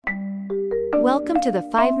Welcome to the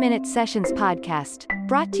 5-Minute Sessions podcast,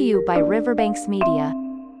 brought to you by Riverbanks Media.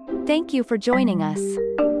 Thank you for joining us.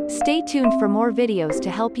 Stay tuned for more videos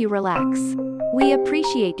to help you relax. We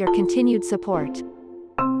appreciate your continued support.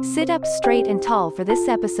 Sit up straight and tall for this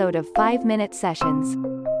episode of 5-Minute Sessions.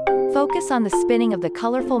 Focus on the spinning of the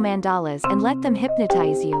colorful mandalas and let them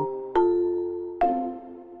hypnotize you.